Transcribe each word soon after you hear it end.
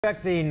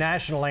Expect the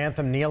national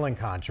anthem kneeling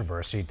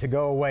controversy to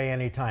go away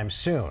anytime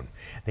soon.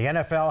 The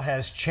NFL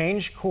has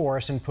changed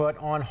course and put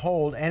on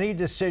hold any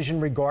decision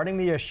regarding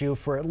the issue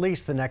for at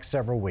least the next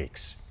several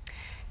weeks.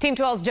 Team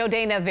 12's Joe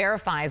Dana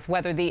verifies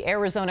whether the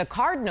Arizona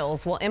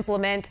Cardinals will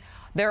implement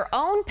their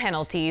own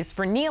penalties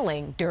for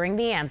kneeling during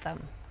the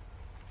anthem.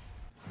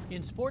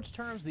 In sports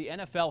terms, the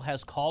NFL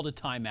has called a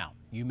timeout.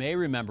 You may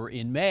remember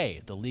in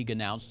May, the league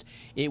announced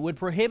it would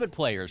prohibit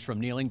players from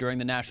kneeling during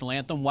the national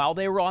anthem while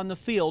they were on the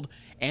field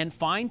and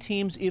fine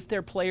teams if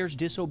their players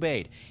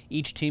disobeyed.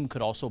 Each team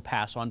could also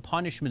pass on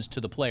punishments to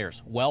the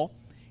players. Well,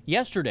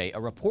 yesterday, a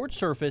report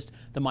surfaced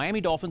the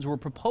Miami Dolphins were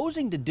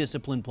proposing to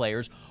discipline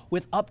players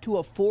with up to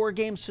a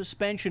 4-game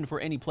suspension for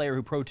any player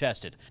who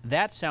protested.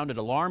 That sounded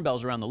alarm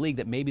bells around the league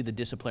that maybe the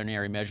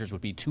disciplinary measures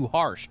would be too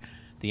harsh.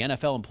 The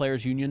NFL and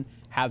Players Union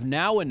have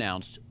now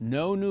announced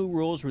no new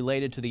rules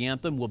related to the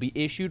anthem will be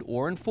issued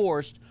or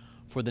enforced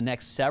for the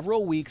next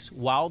several weeks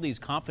while these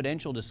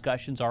confidential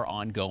discussions are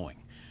ongoing.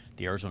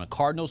 The Arizona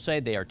Cardinals say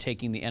they are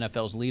taking the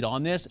NFL's lead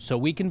on this, so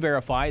we can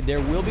verify there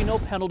will be no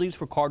penalties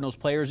for Cardinals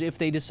players if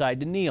they decide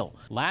to kneel.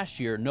 Last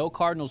year, no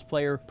Cardinals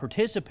player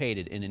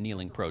participated in a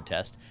kneeling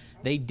protest.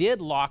 They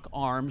did lock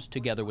arms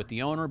together with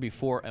the owner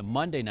before a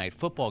Monday night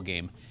football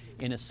game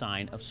in a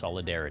sign of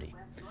solidarity.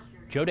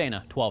 Joe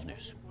Dana, 12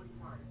 News.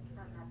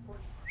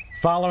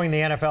 Following the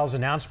NFL's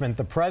announcement,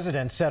 the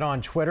president said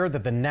on Twitter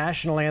that the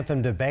national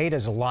anthem debate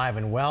is alive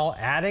and well,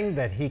 adding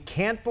that he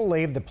can't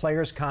believe the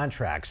players'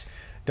 contracts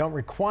don't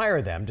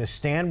require them to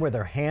stand with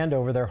their hand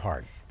over their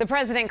heart. The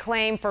president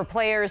claimed for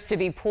players to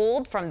be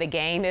pulled from the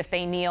game if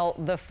they kneel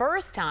the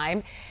first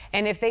time,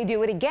 and if they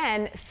do it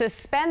again,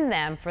 suspend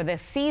them for the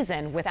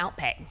season without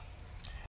pay.